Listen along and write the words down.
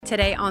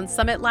Today on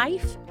Summit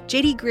Life,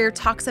 J.D. Greear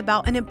talks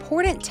about an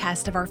important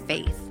test of our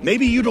faith.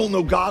 Maybe you don't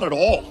know God at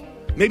all.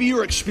 Maybe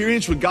your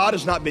experience with God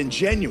has not been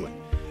genuine.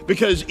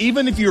 Because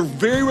even if you're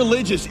very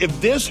religious,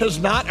 if this has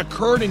not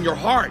occurred in your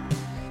heart,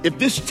 if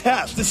this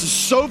test, this is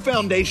so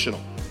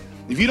foundational,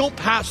 if you don't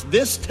pass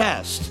this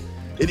test,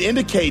 it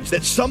indicates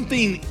that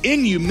something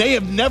in you may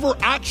have never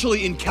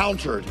actually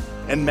encountered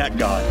and met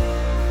God.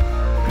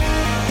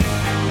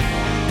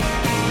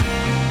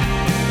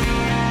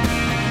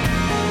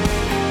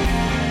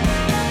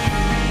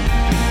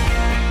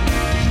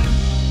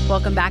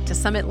 Welcome back to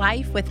Summit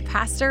Life with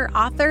pastor,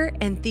 author,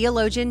 and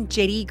theologian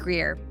J.D.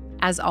 Greear.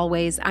 As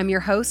always, I'm your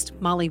host,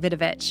 Molly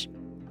Vidovich.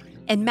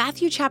 In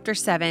Matthew chapter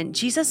 7,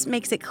 Jesus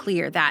makes it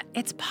clear that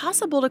it's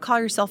possible to call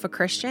yourself a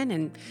Christian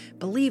and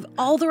believe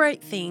all the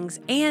right things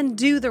and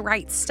do the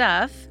right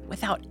stuff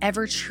without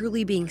ever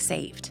truly being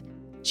saved.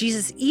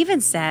 Jesus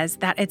even says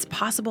that it's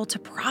possible to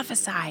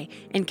prophesy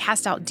and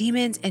cast out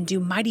demons and do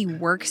mighty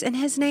works in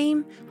his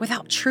name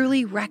without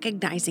truly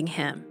recognizing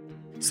him.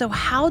 So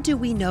how do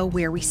we know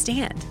where we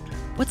stand?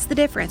 What's the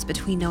difference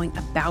between knowing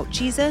about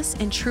Jesus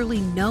and truly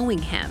knowing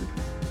him?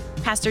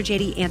 Pastor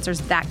JD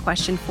answers that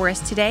question for us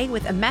today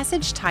with a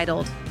message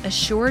titled,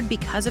 Assured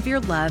Because of Your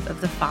Love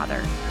of the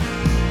Father.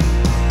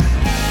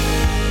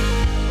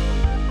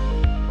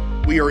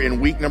 We are in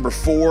week number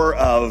 4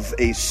 of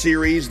a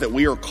series that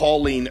we are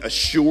calling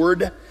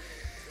Assured.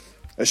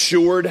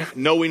 Assured,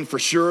 knowing for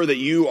sure that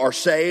you are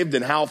saved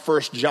and how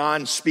 1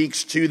 John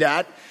speaks to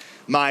that.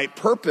 My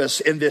purpose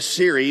in this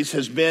series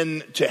has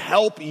been to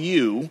help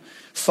you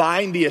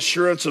find the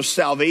assurance of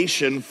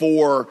salvation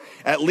for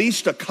at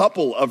least a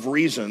couple of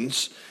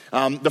reasons.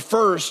 The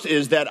first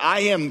is that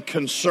I am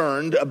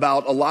concerned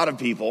about a lot of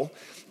people,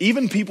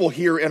 even people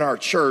here in our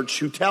church,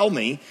 who tell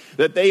me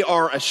that they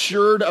are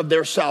assured of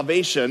their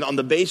salvation on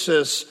the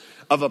basis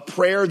of a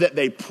prayer that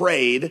they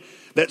prayed,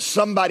 that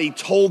somebody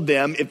told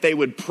them if they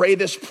would pray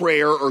this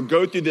prayer or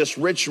go through this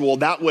ritual,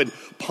 that would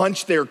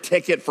punch their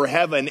ticket for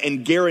heaven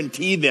and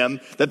guarantee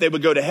them that they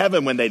would go to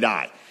heaven when they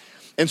die.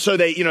 And so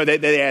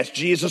they asked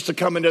Jesus to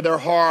come into their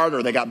heart,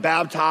 or they got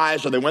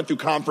baptized, or they went through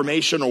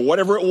confirmation, or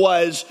whatever it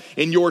was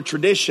in your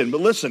tradition.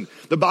 But listen,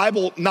 the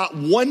Bible not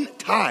one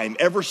time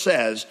ever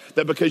says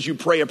that because you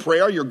pray a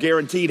prayer, you're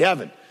guaranteed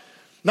heaven.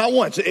 Not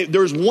once.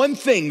 There's one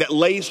thing that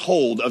lays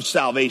hold of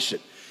salvation,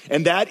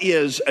 and that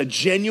is a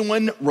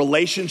genuine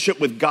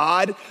relationship with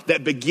God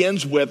that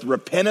begins with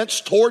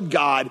repentance toward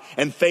God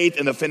and faith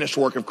in the finished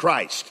work of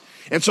Christ.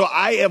 And so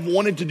I have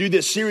wanted to do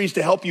this series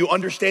to help you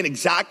understand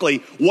exactly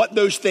what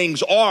those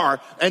things are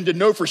and to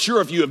know for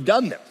sure if you have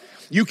done them.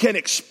 You can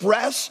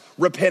express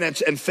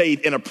repentance and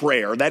faith in a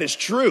prayer. That is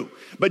true.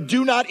 But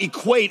do not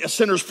equate a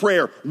sinner's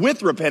prayer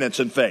with repentance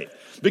and faith,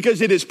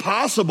 because it is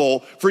possible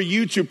for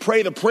you to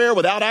pray the prayer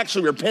without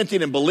actually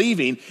repenting and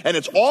believing. And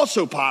it's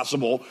also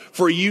possible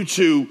for you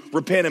to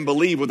repent and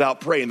believe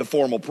without praying the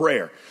formal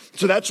prayer.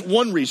 So that's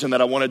one reason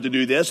that I wanted to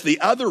do this. The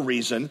other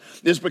reason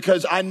is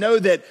because I know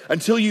that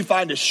until you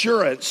find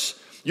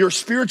assurance, your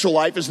spiritual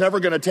life is never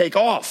going to take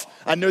off.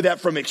 I know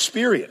that from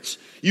experience.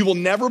 You will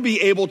never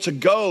be able to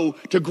go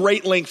to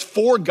great lengths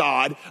for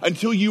God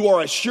until you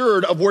are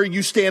assured of where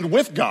you stand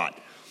with God.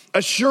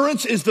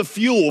 Assurance is the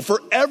fuel for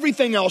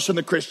everything else in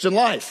the Christian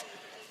life.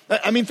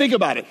 I mean, think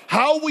about it.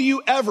 How will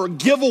you ever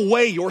give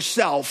away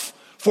yourself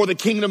for the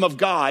kingdom of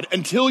God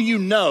until you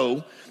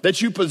know that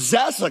you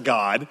possess a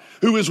God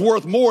who is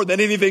worth more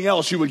than anything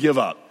else you would give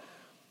up,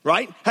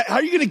 right? How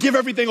are you going to give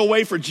everything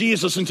away for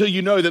Jesus until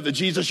you know that the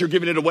Jesus you're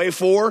giving it away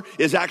for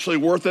is actually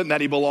worth it and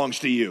that he belongs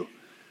to you?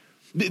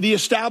 The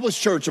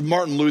established church of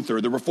Martin Luther,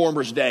 the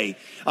Reformer's day,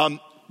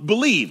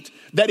 believed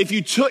that if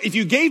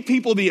you gave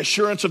people the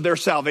assurance of their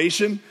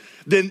salvation,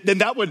 then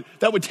that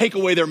would take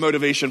away their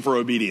motivation for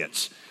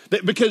obedience.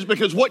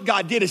 Because what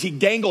God did is he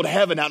dangled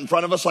heaven out in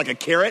front of us like a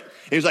carrot.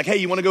 And he was like, hey,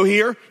 you want to go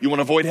here? You want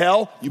to avoid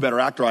hell? You better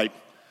act right.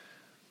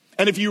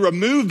 And if you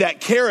remove that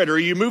carrot or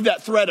you remove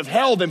that thread of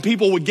hell, then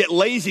people would get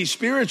lazy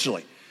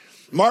spiritually.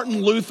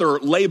 Martin Luther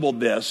labeled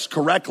this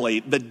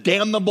correctly, the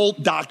damnable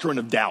doctrine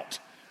of doubt.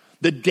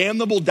 The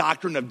damnable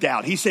doctrine of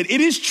doubt. He said,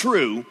 it is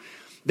true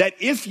that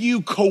if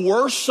you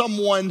coerce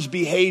someone's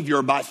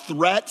behavior by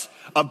threat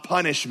of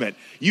punishment,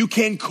 you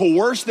can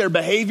coerce their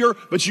behavior,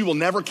 but you will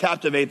never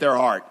captivate their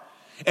heart.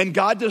 And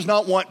God does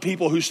not want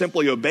people who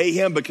simply obey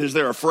him because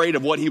they're afraid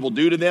of what he will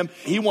do to them.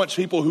 He wants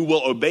people who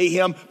will obey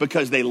him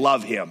because they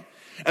love him.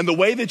 And the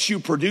way that you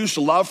produce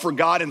love for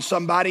God in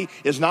somebody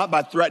is not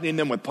by threatening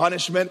them with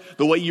punishment.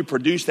 The way you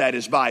produce that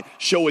is by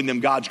showing them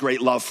God's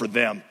great love for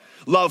them.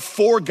 Love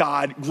for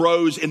God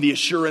grows in the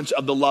assurance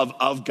of the love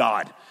of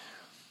God.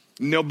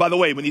 By the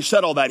way, when he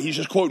said all that, he's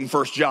just quoting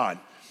 1 John.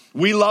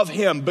 We love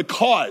him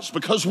because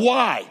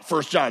why?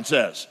 1 John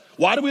says.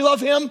 Why do we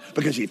love him?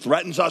 Because he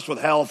threatens us with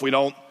hell if we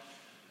don't.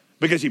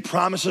 Because he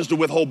promises to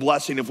withhold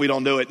blessing if we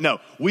don't do it. No,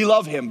 we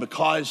love him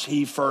because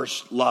he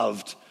first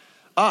loved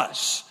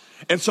us.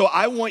 And so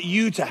I want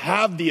you to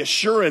have the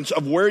assurance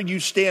of where you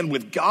stand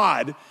with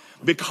God,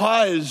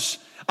 because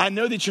I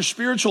know that your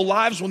spiritual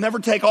lives will never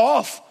take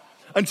off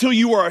until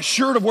you are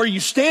assured of where you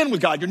stand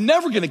with God. You're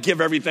never going to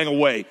give everything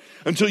away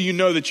until you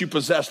know that you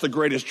possess the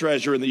greatest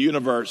treasure in the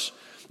universe.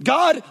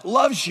 God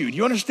loves you. Do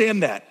you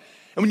understand that?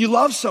 And when you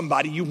love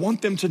somebody, you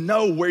want them to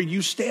know where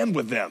you stand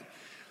with them.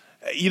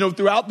 You know,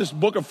 throughout this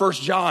book of 1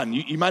 John,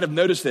 you might have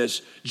noticed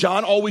this.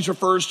 John always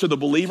refers to the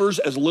believers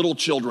as little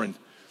children.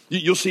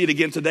 You'll see it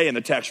again today in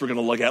the text we're going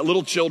to look at,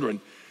 little children.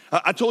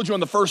 I told you on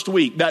the first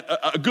week that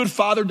a good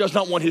father does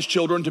not want his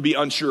children to be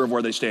unsure of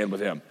where they stand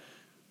with him.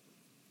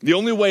 The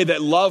only way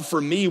that love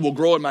for me will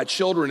grow in my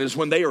children is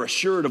when they are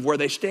assured of where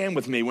they stand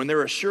with me, when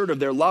they're assured of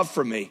their love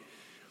for me.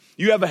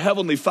 You have a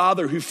heavenly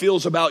Father who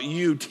feels about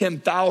you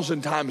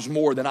 10,000 times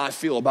more than I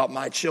feel about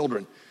my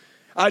children.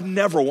 I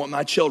never want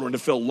my children to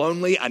feel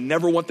lonely. I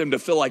never want them to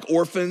feel like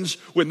orphans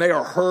when they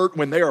are hurt,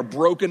 when they are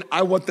broken.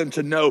 I want them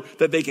to know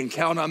that they can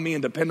count on me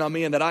and depend on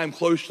me and that I am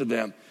close to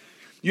them.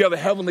 You have a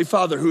heavenly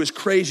Father who is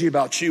crazy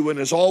about you and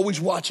is always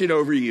watching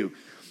over you,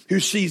 who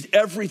sees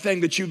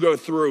everything that you go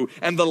through.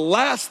 And the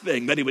last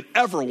thing that he would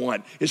ever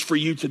want is for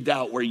you to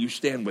doubt where you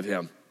stand with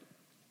him.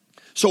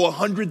 So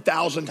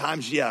 100,000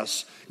 times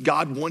yes,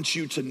 God wants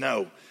you to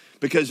know,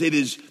 because it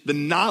is the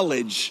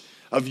knowledge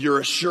of your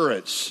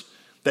assurance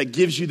that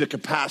gives you the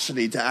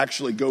capacity to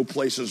actually go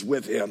places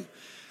with him.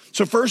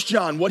 So 1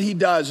 John, what he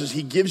does is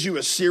he gives you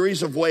a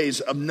series of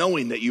ways of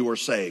knowing that you are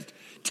saved.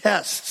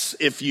 Tests,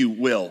 if you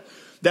will,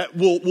 that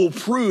will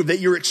prove that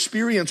your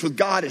experience with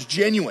God is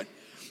genuine.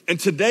 And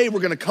today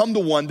we're going to come to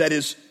one that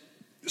is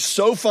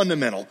so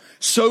fundamental,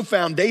 so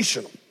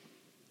foundational,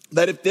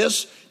 that if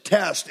this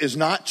test is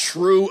not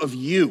true of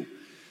you,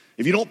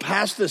 if you don't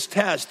pass this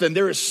test, then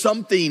there is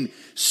something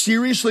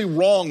seriously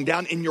wrong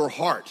down in your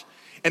heart.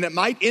 And it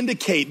might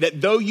indicate that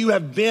though you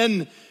have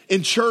been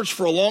in church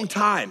for a long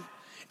time,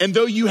 and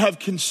though you have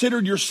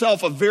considered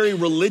yourself a very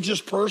religious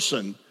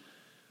person,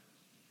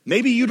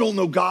 maybe you don't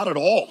know God at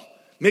all.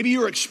 Maybe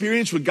your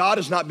experience with God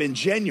has not been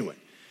genuine.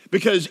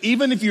 Because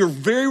even if you're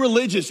very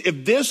religious,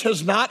 if this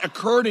has not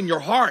occurred in your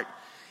heart,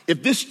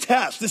 if this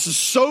test, this is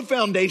so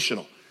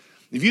foundational,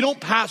 if you don't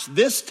pass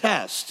this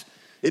test,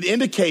 it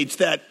indicates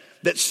that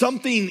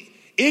something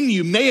in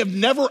you may have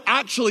never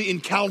actually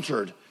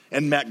encountered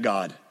and met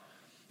God.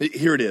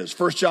 Here it is,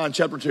 1 John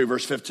chapter 2,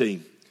 verse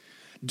 15.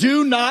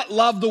 Do not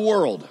love the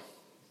world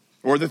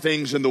or the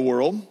things in the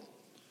world.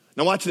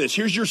 Now watch this.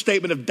 Here's your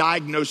statement of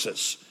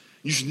diagnosis.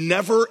 You should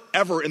never,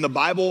 ever in the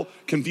Bible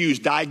confuse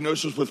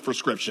diagnosis with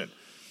prescription.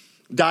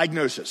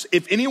 Diagnosis.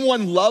 If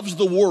anyone loves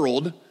the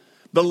world,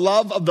 the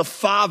love of the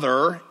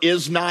Father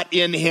is not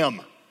in him.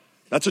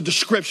 That's a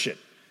description.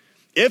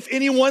 If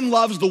anyone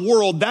loves the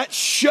world, that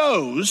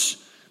shows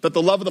that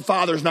the love of the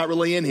Father is not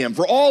really in him.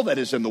 For all that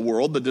is in the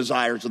world, the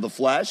desires of the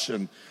flesh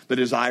and the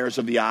desires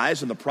of the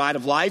eyes and the pride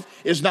of life,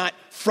 is not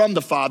from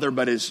the Father,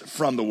 but is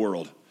from the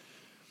world.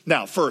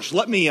 Now, first,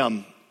 let me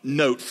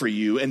note for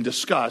you and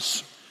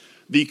discuss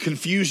the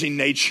confusing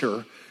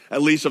nature,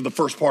 at least of the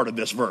first part of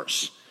this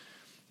verse.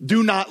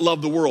 Do not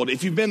love the world.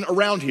 If you've been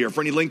around here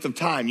for any length of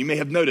time, you may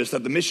have noticed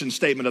that the mission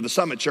statement of the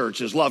Summit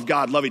Church is love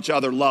God, love each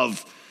other,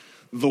 love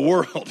the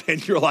world.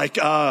 And you're like,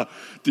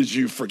 did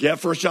you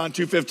forget 1 John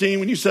 2:15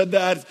 when you said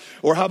that?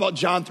 Or how about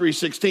John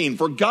 3:16?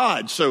 For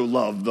God so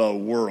loved the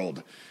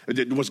world.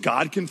 Was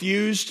God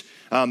confused?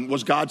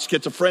 Was God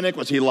schizophrenic?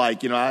 Was he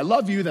like, I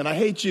love you, then I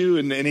hate you,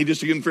 and he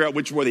just couldn't figure out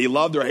which whether he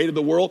loved or hated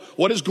the world?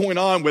 What is going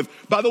on with,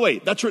 by the way,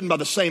 that's written by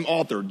the same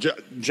author,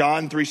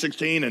 John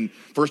 3:16 and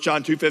 1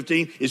 John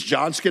 2:15. Is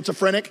John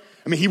schizophrenic?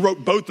 I mean, he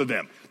wrote both of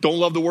them. Don't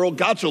love the world,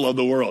 God so loved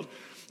the world.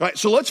 All right,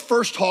 so let's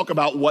first talk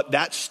about what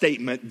that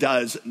statement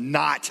does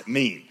not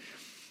mean.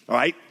 All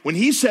right, when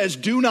he says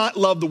do not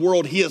love the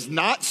world, he is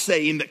not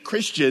saying that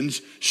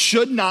Christians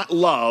should not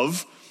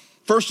love,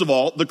 first of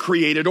all, the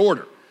created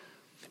order.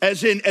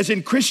 As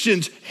in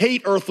Christians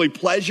hate earthly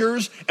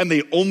pleasures and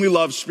they only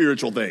love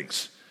spiritual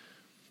things.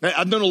 Now,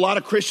 I've known a lot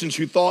of Christians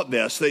who thought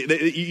this.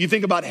 You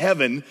think about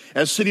heaven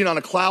as sitting on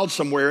a cloud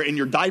somewhere in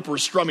your diaper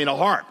strumming a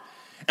harp.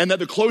 And that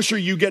the closer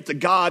you get to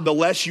God, the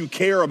less you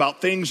care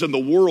about things in the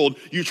world.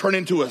 You turn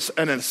into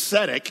an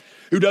ascetic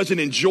who doesn't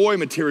enjoy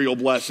material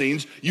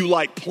blessings. You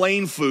like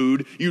plain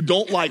food. You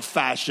don't like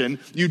fashion.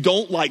 You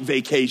don't like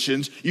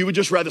vacations. You would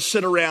just rather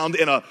sit around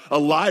in a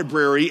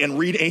library and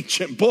read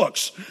ancient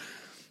books.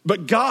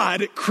 But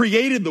God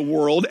created the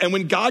world, and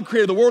when God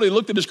created the world, he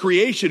looked at his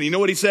creation, and you know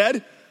what he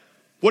said?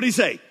 What did he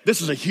say?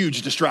 This is a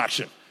huge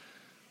distraction.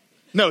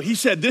 No, he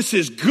said, this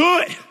is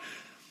good.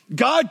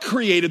 God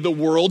created the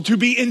world to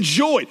be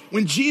enjoyed.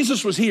 When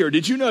Jesus was here,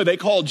 did you know they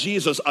called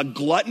Jesus a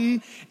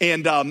glutton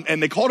and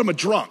they called him a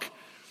drunk?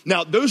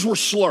 Now, those were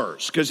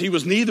slurs because he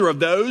was neither of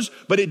those,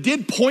 but it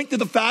did point to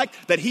the fact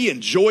that he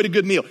enjoyed a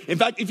good meal. In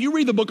fact, if you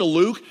read the book of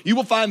Luke, you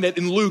will find that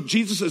in Luke,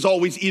 Jesus is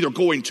always either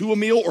going to a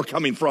meal or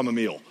coming from a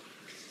meal.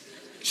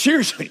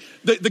 Seriously,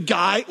 the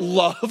guy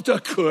loved a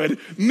good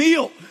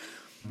meal.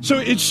 So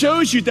it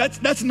shows you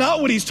that's not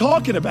what he's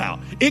talking about.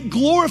 It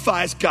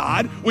glorifies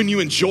God when you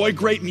enjoy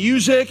great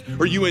music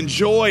or you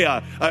enjoy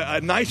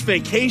a nice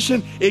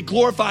vacation. It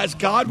glorifies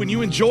God when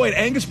you enjoy an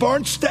Angus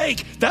Barn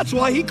steak. That's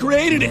why he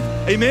created it.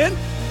 Amen?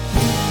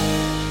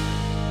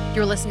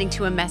 You're listening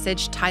to a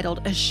message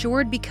titled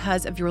Assured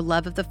Because of Your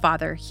Love of the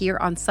Father here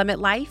on Summit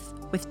Life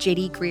with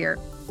JD Greer.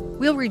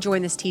 We'll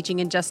rejoin this teaching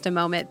in just a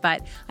moment,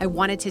 but I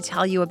wanted to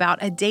tell you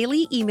about a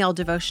daily email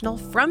devotional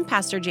from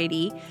Pastor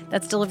JD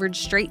that's delivered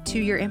straight to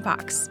your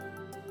inbox.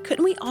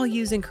 Couldn't we all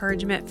use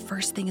encouragement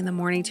first thing in the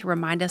morning to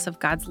remind us of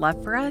God's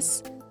love for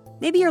us?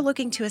 Maybe you're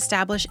looking to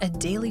establish a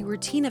daily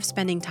routine of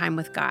spending time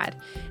with God.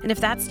 And if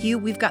that's you,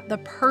 we've got the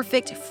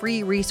perfect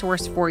free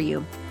resource for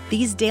you.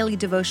 These daily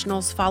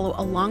devotionals follow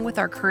along with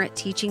our current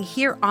teaching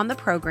here on the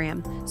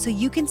program, so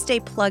you can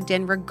stay plugged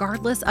in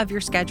regardless of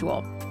your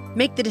schedule.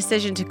 Make the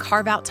decision to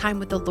carve out time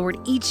with the Lord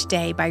each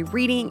day by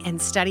reading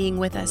and studying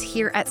with us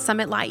here at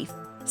Summit Life.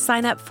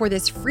 Sign up for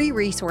this free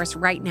resource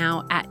right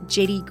now at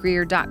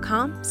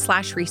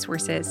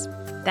jdgreer.com/resources.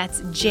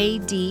 That's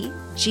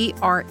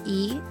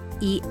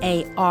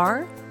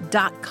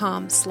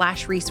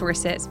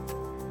jdgreer.com/resources.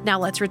 Now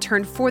let's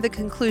return for the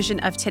conclusion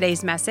of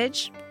today's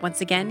message.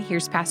 Once again,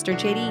 here's Pastor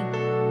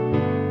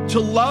JD. To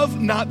love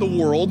not the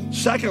world,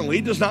 secondly,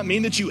 does not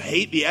mean that you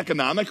hate the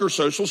economic or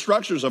social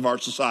structures of our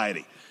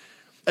society.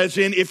 As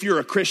in, if you're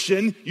a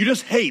Christian, you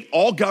just hate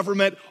all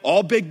government,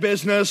 all big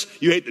business,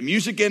 you hate the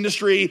music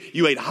industry,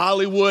 you hate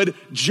Hollywood,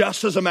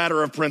 just as a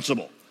matter of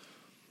principle.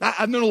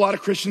 I've known a lot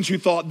of Christians who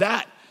thought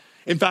that.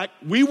 In fact,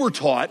 we were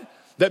taught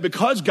that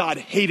because God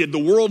hated the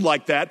world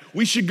like that,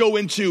 we should go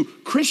into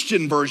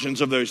Christian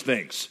versions of those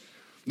things.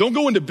 Don't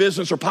go into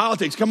business or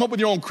politics. Come up with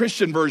your own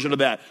Christian version of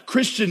that.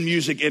 Christian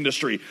music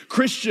industry,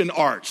 Christian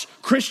arts,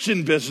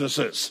 Christian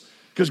businesses,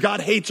 because God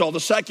hates all the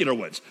secular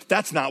ones.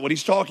 That's not what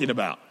he's talking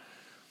about.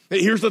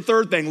 Here's the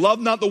third thing. Love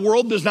not the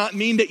world does not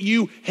mean that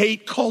you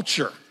hate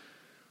culture.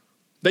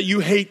 That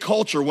you hate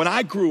culture. When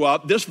I grew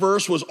up, this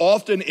verse was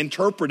often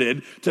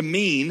interpreted to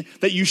mean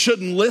that you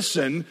shouldn't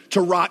listen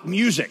to rock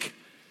music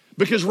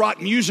because rock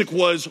music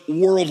was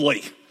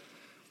worldly.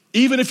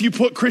 Even if you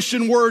put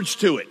Christian words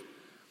to it,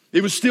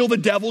 it was still the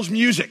devil's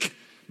music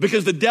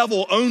because the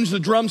devil owns the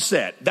drum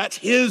set. That's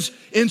his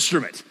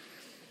instrument.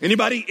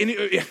 Anybody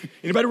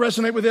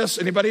resonate with this?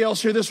 Anybody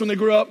else hear this when they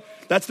grew up?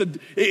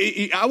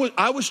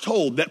 I was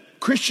told that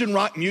Christian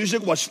rock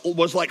music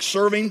was like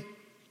serving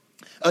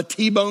a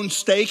T-bone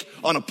steak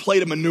on a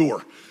plate of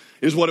manure,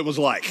 is what it was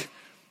like.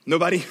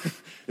 Nobody?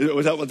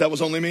 That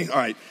was only me? All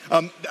right.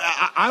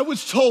 I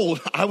was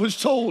told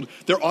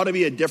there ought to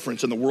be a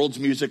difference in the world's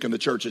music and the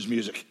church's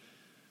music.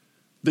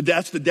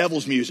 That's the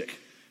devil's music.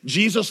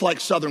 Jesus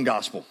likes Southern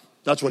gospel.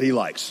 That's what he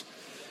likes.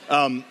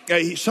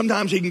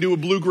 Sometimes he can do a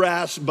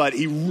bluegrass, but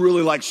he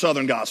really likes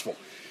Southern gospel.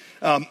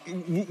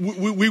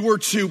 We were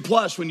to,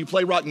 plus when you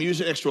play rock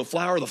music next to a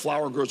flower, the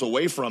flower grows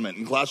away from it.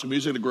 In classical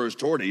music, it grows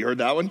toward it. You heard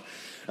that one?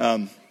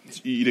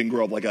 You didn't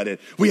grow up like I did.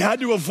 We had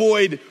to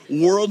avoid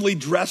worldly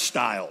dress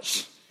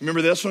styles.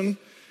 Remember this one?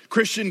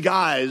 Christian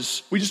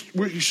guys, we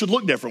should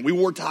look different. We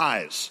wore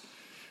ties.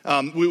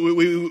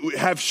 We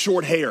have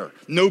short hair,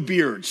 no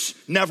beards.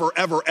 Never,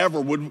 ever,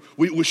 ever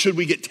should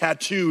we get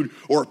tattooed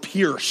or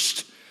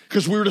pierced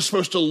because we were just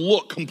supposed to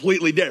look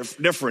completely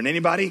different.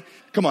 Anybody?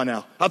 Come on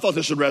now. I thought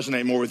this would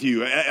resonate more with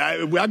you.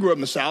 I grew up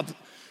in the South.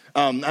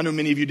 I know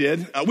many of you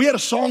did. We had a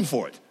song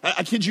for it.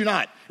 I kid you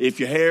not. If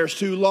your hair's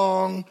too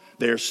long,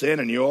 there's sin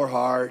in your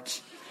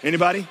heart.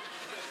 Anybody?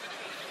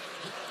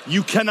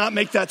 You cannot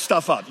make that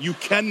stuff up. You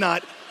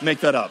cannot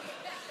make that up.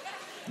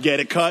 Get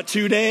it cut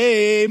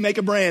today, make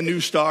a brand new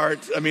start.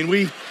 I mean,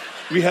 we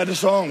had the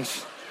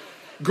songs.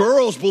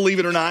 Girls, believe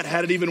it or not,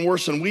 had it even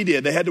worse than we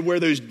did. They had to wear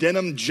those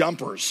denim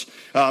jumpers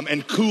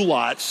and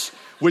culottes,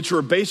 which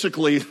were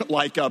basically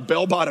like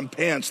bell-bottom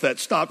pants that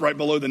stopped right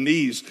below the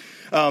knees.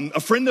 A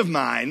friend of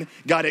mine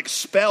got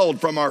expelled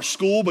from our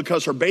school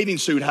because her bathing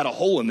suit had a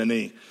hole in the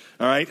knee.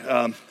 All right?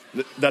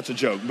 That's a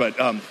joke, but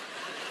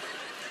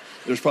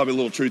there's probably a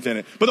little truth in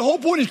it. But the whole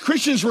point is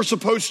Christians were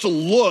supposed to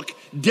look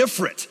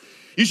different.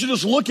 You should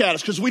just look at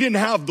us because we didn't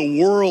have the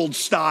world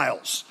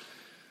styles.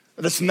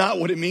 That's not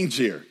what it means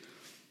here.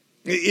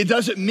 It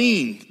doesn't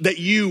mean that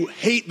you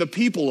hate the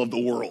people of the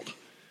world.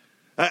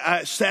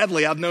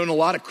 Sadly, I've known a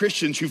lot of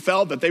Christians who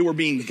felt that they were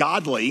being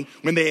godly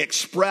when they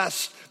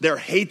expressed their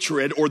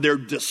hatred or their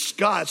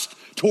disgust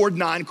toward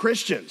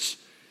non-Christians.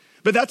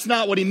 But that's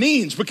not what he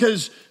means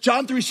because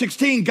John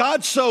 3:16,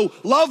 God so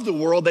loved the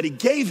world that he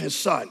gave his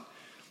son.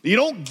 You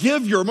don't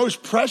give your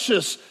most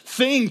precious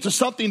thing to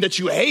something that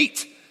you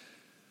hate.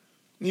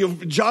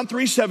 John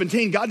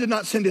 3:17, God did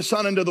not send his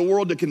son into the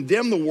world to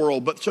condemn the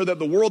world, but so that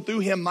the world through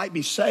him might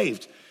be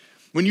saved.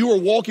 When you are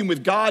walking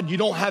with God, you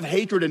don't have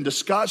hatred and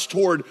disgust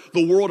toward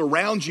the world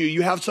around you.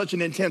 You have such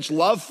an intense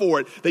love for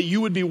it that you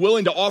would be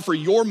willing to offer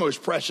your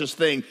most precious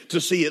thing to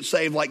see it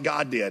saved like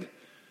God did.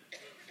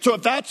 So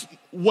if that's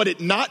what it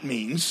not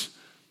means,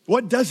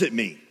 what does it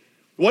mean?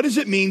 What does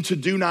it mean to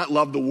do not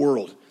love the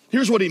world?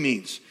 Here's what he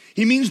means.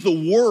 He means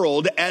the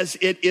world as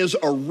it is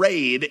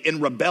arrayed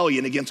in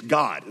rebellion against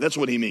God. That's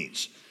what he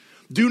means.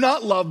 Do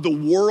not love the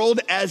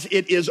world as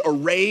it is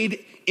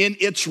arrayed in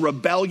its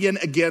rebellion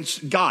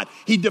against God.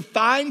 He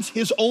defines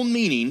his own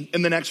meaning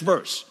in the next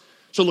verse.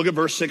 So look at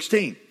verse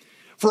 16.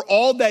 For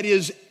all that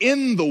is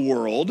in the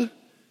world,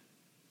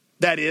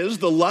 that is,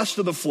 the lust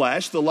of the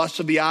flesh, the lust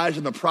of the eyes,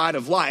 and the pride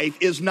of life,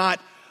 is not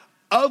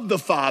of the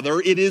Father,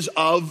 it is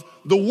of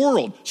the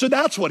world. So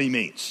that's what he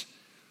means.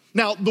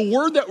 Now, the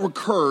word that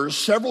recurs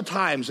several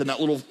times in that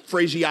little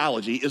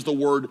phraseology is the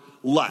word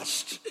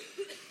lust.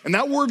 And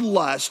that word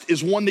lust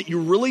is one that you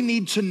really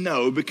need to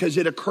know because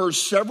it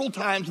occurs several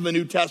times in the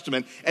New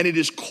Testament, and it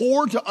is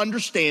core to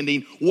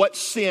understanding what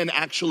sin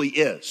actually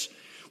is.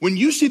 When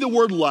you see the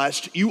word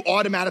lust, you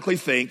automatically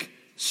think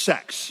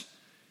sex.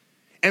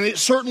 And it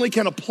certainly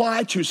can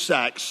apply to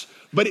sex,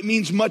 but it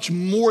means much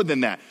more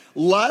than that.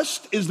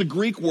 Lust is the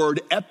Greek word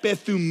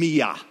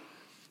epithumia.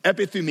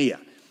 Epithumia.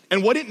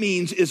 And what it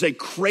means is a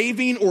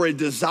craving or a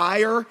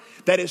desire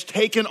that has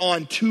taken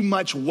on too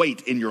much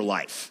weight in your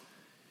life.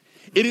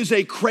 It is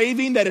a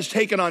craving that has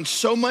taken on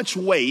so much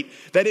weight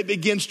that it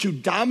begins to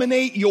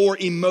dominate your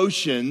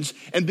emotions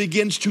and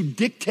begins to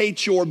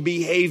dictate your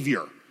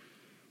behavior.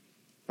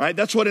 Right?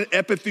 That's what an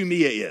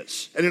epithumia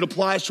is. And it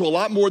applies to a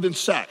lot more than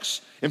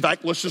sex. In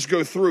fact, let's just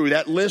go through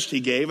that list he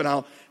gave, and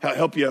I'll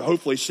help you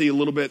hopefully see a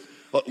little bit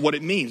what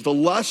it means. The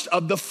lust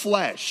of the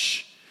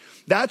flesh.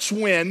 That's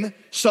when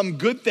some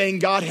good thing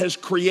God has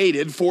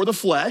created for the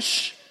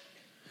flesh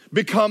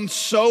becomes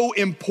so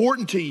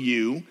important to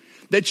you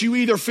that you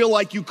either feel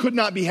like you could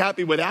not be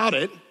happy without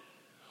it,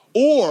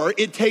 or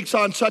it takes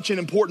on such an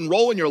important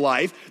role in your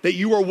life that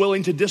you are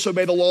willing to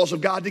disobey the laws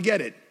of God to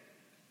get it.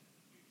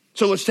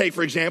 So let's take,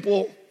 for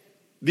example,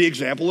 the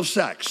example of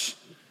sex.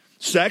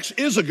 Sex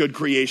is a good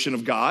creation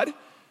of God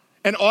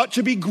and ought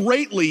to be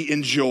greatly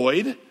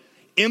enjoyed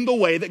in the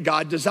way that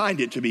God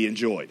designed it to be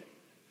enjoyed.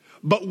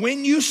 But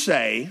when you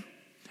say,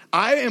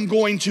 I am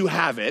going to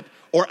have it,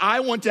 or I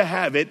want to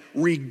have it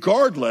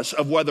regardless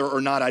of whether or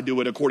not I do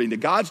it according to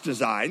God's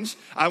designs,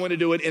 I want to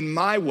do it in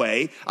my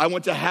way, I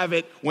want to have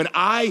it when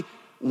I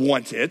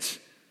want it,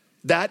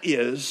 that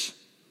is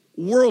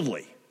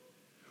worldly.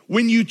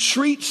 When you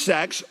treat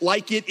sex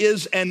like it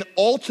is an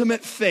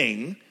ultimate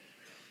thing,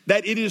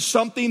 that it is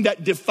something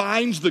that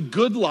defines the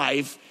good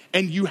life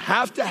and you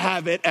have to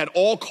have it at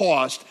all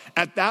cost,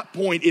 at that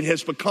point it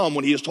has become,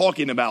 when he is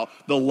talking about,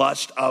 the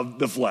lust of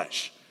the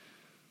flesh.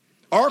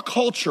 Our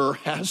culture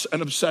has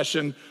an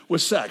obsession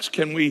with sex.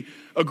 Can we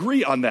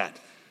agree on that?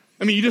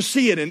 I mean, you just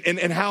see it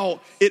in how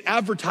it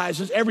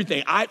advertises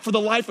everything. I, for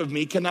the life of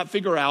me, cannot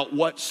figure out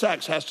what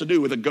sex has to do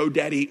with a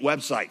GoDaddy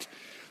website.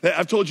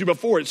 I've told you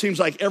before, it seems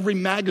like every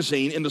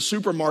magazine in the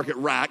supermarket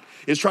rack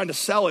is trying to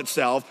sell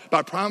itself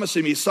by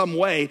promising me some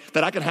way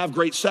that I can have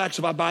great sex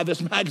if I buy this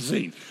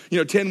magazine.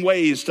 10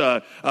 ways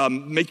to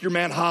make your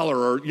man holler,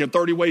 or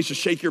 30 ways to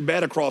shake your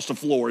bed across the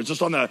floor. It's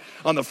just on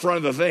the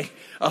front of the thing.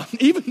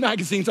 Even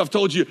magazines, I've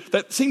told you,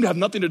 that seem to have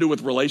nothing to do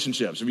with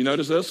relationships. Have you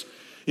noticed this?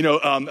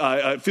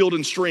 Field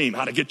and Stream,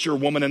 how to get your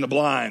woman in the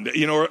blind,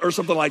 or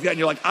something like that. And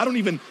you're like, I don't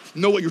even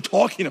know what you're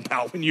talking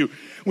about when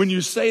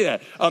you say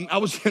that. I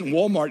was in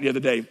Walmart the other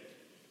day, and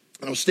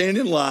I was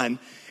standing in line,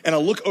 and I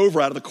look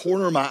over out of the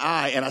corner of my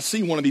eye, and I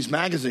see one of these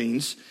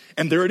magazines,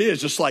 and there it is,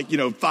 just like,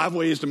 5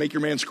 ways to make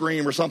your man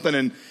scream or something.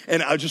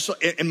 And I just,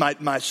 and my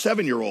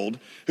 7-year-old,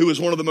 who is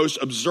one of the most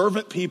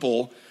observant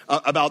people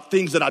about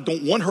things that I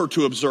don't want her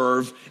to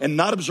observe, and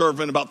not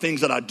observant about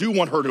things that I do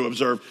want her to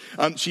observe.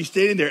 She's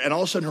standing there, and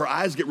all of a sudden her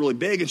eyes get really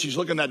big, and she's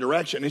looking that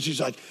direction, and she's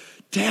like,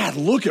 Dad,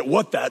 look at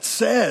what that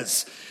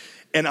says.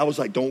 And I was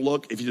like, don't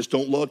look. If you just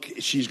don't look,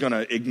 she's going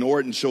to ignore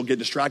it, and she'll get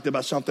distracted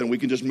by something, and we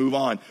can just move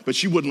on. But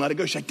she wouldn't let it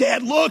go. She's like,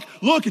 Dad, look,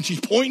 and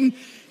she's pointing.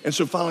 And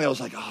so finally I was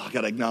like, I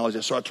got to acknowledge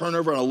this. So I turn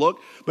over and I look,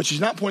 but she's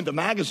not pointing at the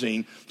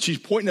magazine. She's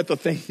pointing at the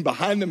thing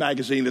behind the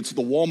magazine that's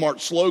the Walmart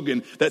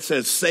slogan that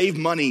says, save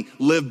money,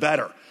 live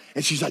better.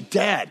 And she's like,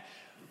 Dad,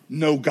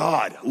 know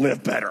God,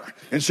 live better.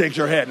 And shakes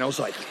her head. And I was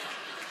like,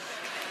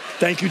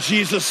 thank you,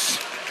 Jesus.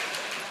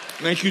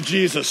 Thank you,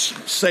 Jesus.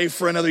 Save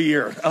for another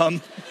year.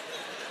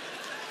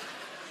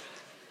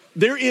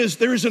 There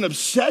is an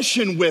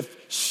obsession with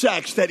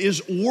sex that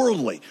is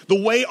worldly. The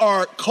way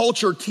our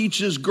culture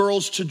teaches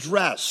girls to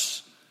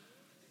dress,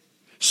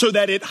 so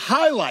that it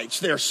highlights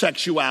their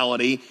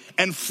sexuality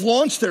and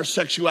flaunts their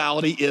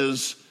sexuality,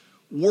 is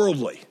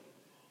worldly.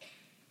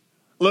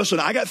 Listen,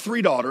 I got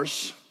 3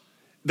 daughters.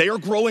 They are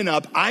growing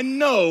up. I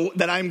know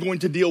that I'm going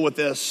to deal with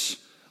this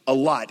a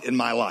lot in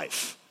my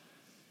life.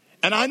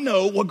 And I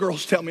know what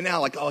girls tell me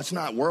now, like, oh, it's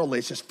not worldly,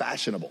 it's just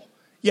fashionable.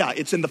 Yeah,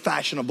 it's in the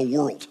fashion of the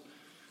world.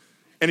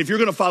 And if you're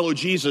going to follow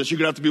Jesus, you're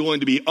going to have to be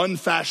willing to be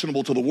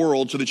unfashionable to the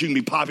world so that you can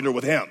be popular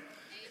with him. Amen.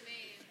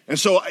 And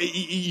so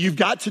you've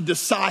got to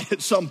decide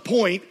at some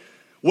point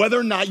whether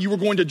or not you are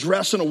going to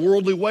dress in a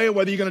worldly way or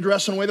whether you're going to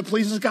dress in a way that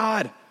pleases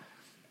God.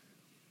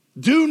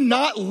 Do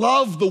not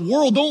love the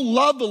world. Don't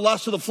love the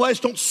lust of the flesh.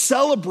 Don't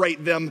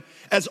celebrate them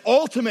as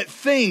ultimate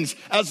things,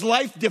 as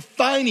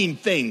life-defining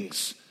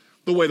things,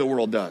 the way the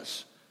world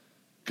does.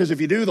 Because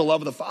if you do, the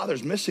love of the Father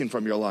is missing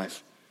from your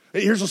life.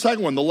 Here's the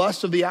second one, the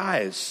lust of the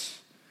eyes.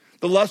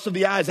 The lust of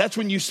the eyes. That's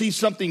when you see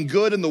something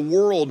good in the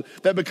world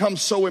that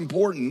becomes so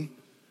important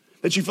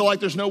that you feel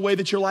like there's no way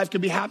that your life could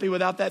be happy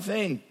without that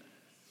thing.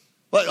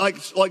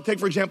 Like take,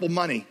 for example,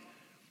 money.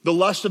 The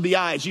lust of the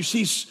eyes. You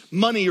see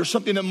money or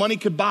something that money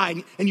could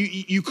buy, and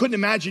you couldn't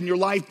imagine your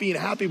life being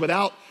happy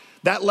without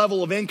that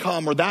level of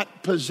income or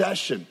that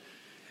possession.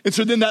 And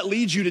so then that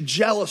leads you to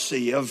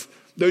jealousy of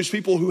those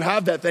people who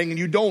have that thing and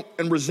you don't,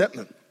 and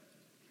resentment.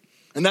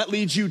 And that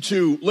leads you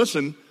to,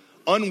 listen,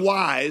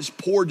 unwise,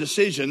 poor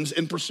decisions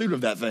in pursuit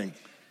of that thing.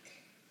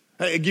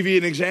 I'll give you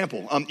an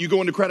example. You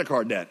go into credit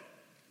card debt.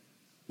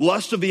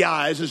 Lust of the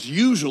eyes is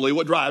usually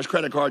what drives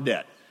credit card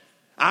debt.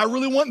 I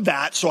really want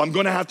that, so I'm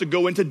going to have to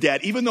go into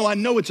debt, even though I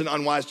know it's an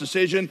unwise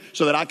decision,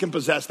 so that I can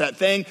possess that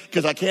thing,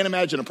 because I can't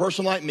imagine a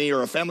person like me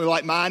or a family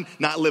like mine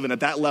not living at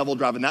that level,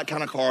 driving that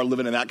kind of car,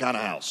 living in that kind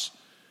of house.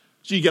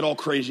 So you get all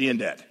crazy in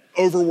debt.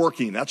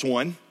 Overworking, that's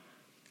one.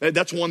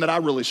 That's one that I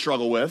really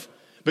struggle with,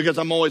 because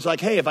I'm always like,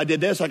 hey, if I did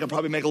this, I could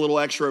probably make a little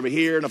extra over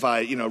here. And if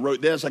I,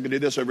 wrote this, I could do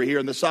this over here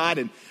on the side.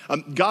 And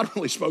God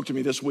really spoke to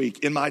me this week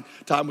in my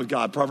time with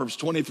God. Proverbs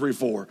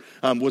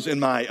 23:4 was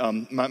in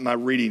my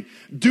reading.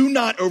 Do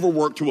not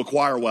overwork to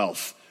acquire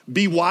wealth.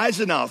 Be wise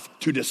enough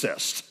to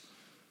desist.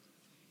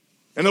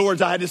 In other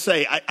words, I had to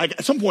say,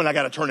 at some point, I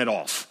got to turn it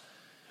off.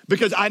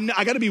 Because I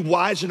got to be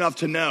wise enough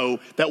to know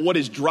that what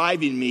is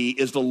driving me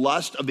is the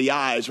lust of the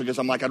eyes, because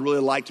I'm like, I'd really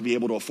like to be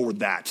able to afford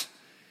that.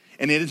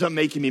 And it ends up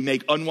making me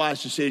make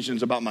unwise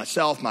decisions about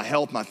myself, my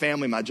health, my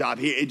family, my job.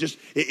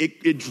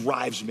 It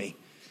drives me.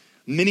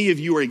 Many of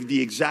you are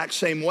the exact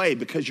same way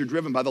because you're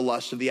driven by the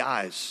lust of the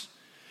eyes.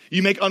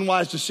 You make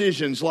unwise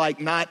decisions like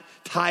not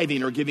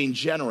tithing or giving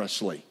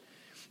generously.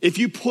 If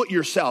you put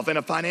yourself in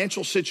a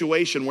financial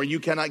situation where you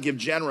cannot give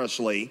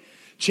generously,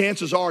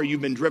 chances are you've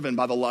been driven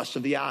by the lust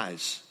of the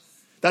eyes.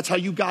 That's how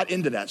you got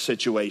into that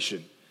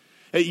situation.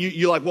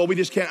 You're like, well, we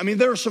just can't. I mean,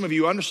 there are some of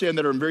you, I understand,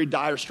 that are in very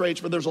dire straits,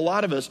 but there's a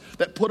lot of us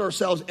that put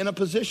ourselves in a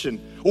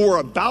position, or are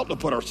about to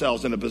put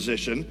ourselves in a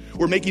position.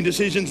 We're making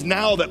decisions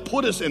now that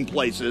put us in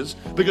places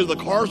because of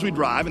the cars we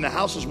drive and the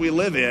houses we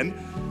live in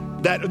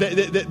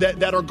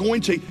that are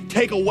going to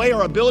take away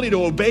our ability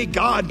to obey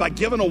God by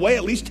giving away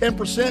at least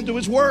 10% to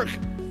his work.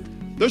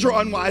 Those are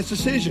unwise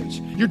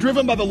decisions. You're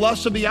driven by the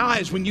lust of the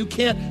eyes when you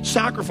can't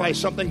sacrifice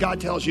something God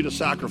tells you to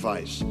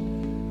sacrifice.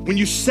 When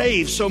you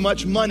save so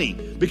much money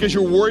because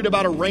you're worried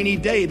about a rainy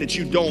day that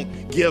you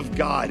don't give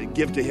God and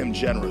give to him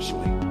generously.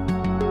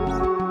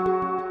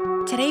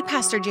 Today,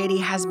 Pastor JD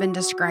has been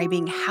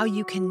describing how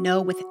you can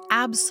know with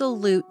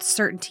absolute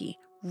certainty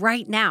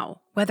right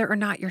now whether or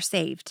not you're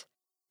saved.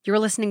 You're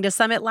listening to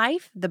Summit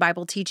Life, the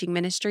Bible teaching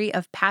ministry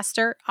of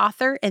pastor,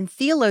 author, and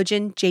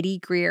theologian JD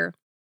Greear.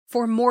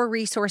 For more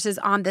resources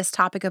on this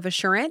topic of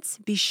assurance,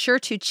 be sure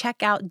to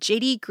check out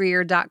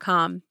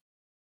jdgreear.com.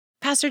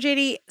 Pastor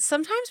JD,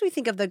 sometimes we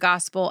think of the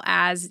gospel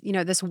as,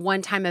 this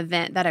one-time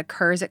event that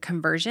occurs at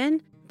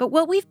conversion. But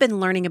what we've been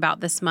learning about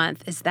this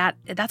month is that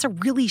that's a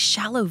really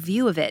shallow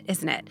view of it,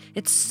 isn't it?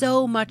 It's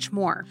so much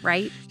more,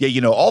 right?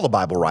 Yeah, all the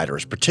Bible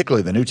writers,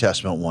 particularly the New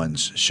Testament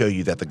ones, show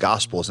you that the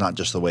gospel is not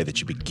just the way that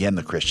you begin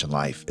the Christian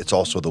life, it's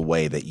also the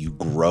way that you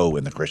grow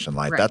in the Christian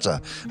life. Right. That's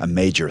a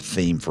major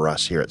theme for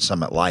us here at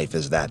Summit Life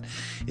is that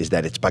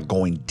it's by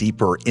going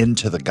deeper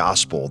into the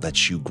gospel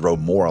that you grow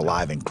more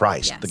alive in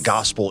Christ. Yes. The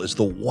gospel is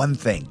the one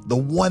thing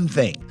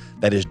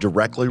that is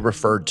directly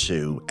referred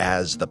to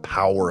as the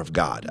power of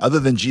God. Other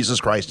than Jesus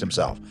Christ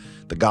himself,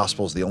 the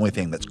gospel is the only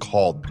thing that's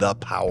called the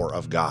power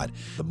of God.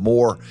 The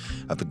more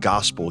of the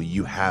gospel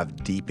you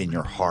have deep in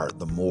your heart,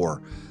 the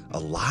more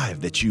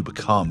alive that you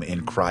become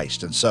in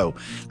Christ. And so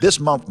this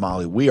month,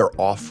 Molly, we are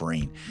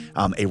offering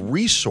a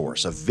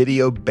resource, a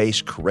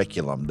video-based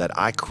curriculum that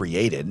I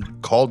created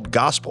called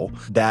Gospel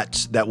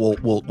that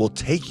will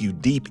take you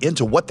deep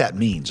into what that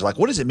means. Like,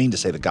 what does it mean to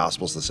say the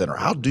gospel is the center?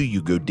 How do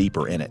you go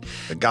deeper in it?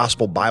 The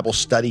Gospel Bible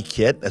Study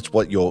Kit, that's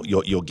what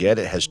you'll get.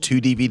 It has 2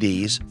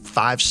 DVDs,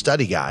 5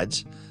 study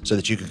guides so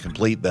that you can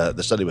complete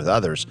the study with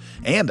others,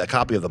 and a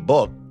copy of the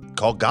book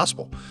called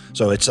Gospel.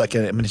 So it's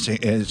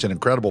it's an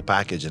incredible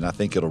package, and I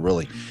think it'll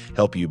really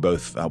help you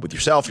both with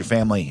yourself, your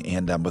family,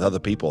 and with other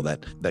people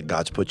that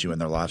God's put you in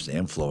their lives to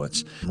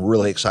influence. I'm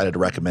really excited to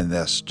recommend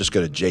this. Just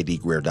go to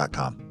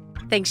jdgreear.com.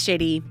 Thanks,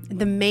 JD.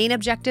 The main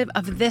objective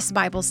of this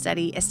Bible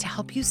study is to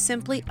help you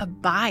simply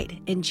abide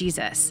in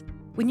Jesus.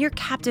 When you're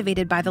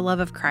captivated by the love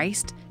of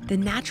Christ, the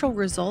natural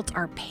results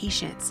are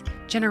patience,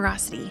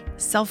 generosity,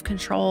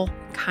 self-control,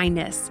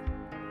 kindness.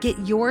 Get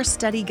your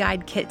study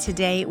guide kit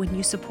today when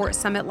you support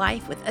Summit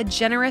Life with a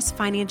generous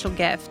financial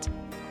gift.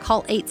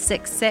 Call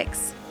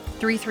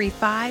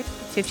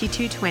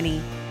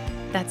 866-335-5220.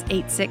 That's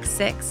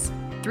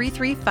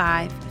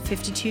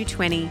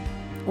 866-335-5220.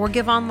 Or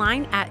give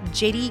online at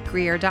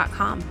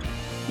jdgreear.com.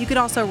 You could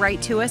also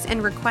write to us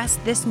and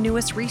request this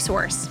newest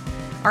resource.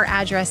 Our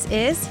address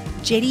is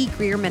JD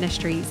Greear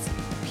Ministries,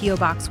 P.O.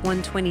 Box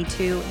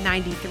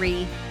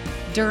 12293,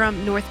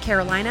 Durham, North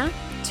Carolina,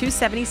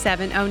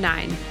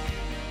 27709.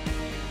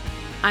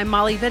 I'm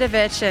Molly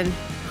Vidovich, and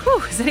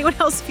is anyone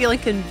else feeling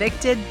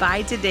convicted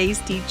by today's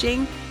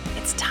teaching?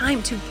 It's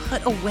time to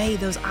put away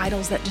those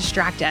idols that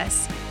distract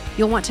us.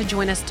 You'll want to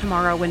join us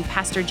tomorrow when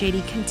Pastor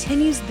JD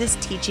continues this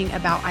teaching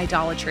about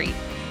idolatry.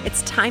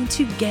 It's time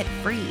to get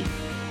free.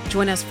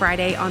 Join us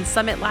Friday on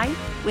Summit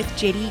Life with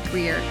JD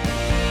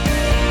Greear.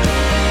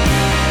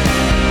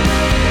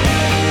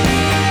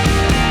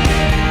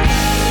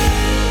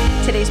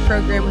 Today's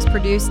program was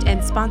produced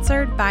and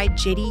sponsored by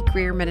J.D.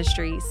 Greear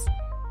Ministries.